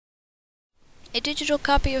A digital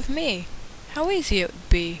copy of me. How easy it would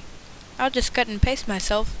be. I'll just cut and paste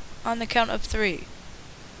myself on the count of 3.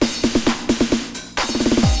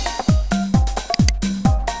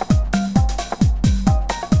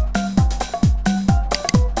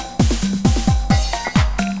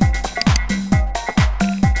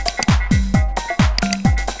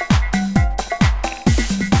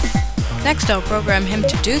 Next I'll program him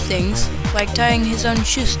to do things like tying his own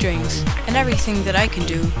shoestrings and everything that I can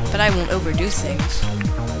do, but I won't overdo things.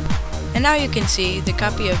 And now you can see the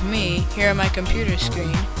copy of me here on my computer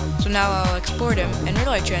screen, so now I'll export him and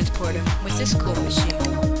relay transport him with this cool machine.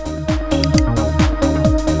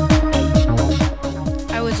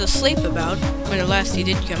 I was asleep about when at last he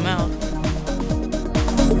did come out.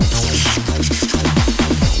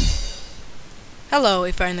 Hello,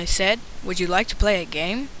 he finally said. Would you like to play a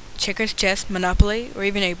game? Checkers, chess, Monopoly, or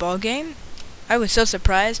even a ball game? I was so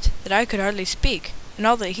surprised that I could hardly speak, and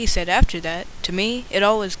all that he said after that, to me, it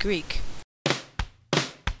all was Greek.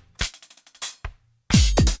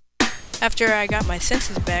 After I got my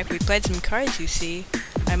senses back, we played some cards, you see.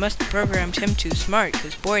 I must have programmed him too smart,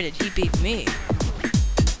 'cause boy did he beat me.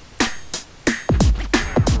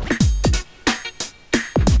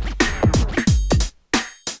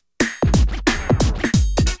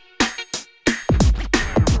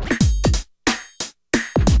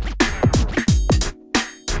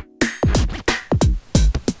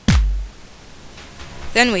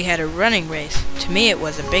 Then we had a running race. To me it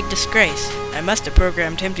was a big disgrace. I must have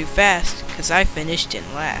programmed him too fast, 'cause I finished in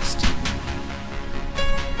last.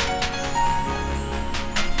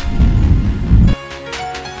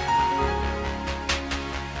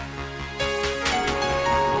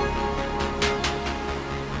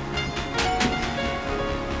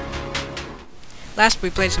 Last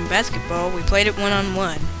we played some basketball. We played it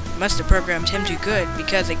one-on-one. I must have programmed him too good,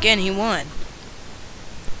 because again he won.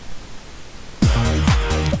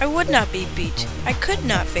 I would not be beat. I could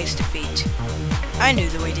not face defeat. I knew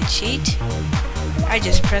the way to cheat. I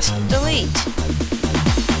just pressed delete.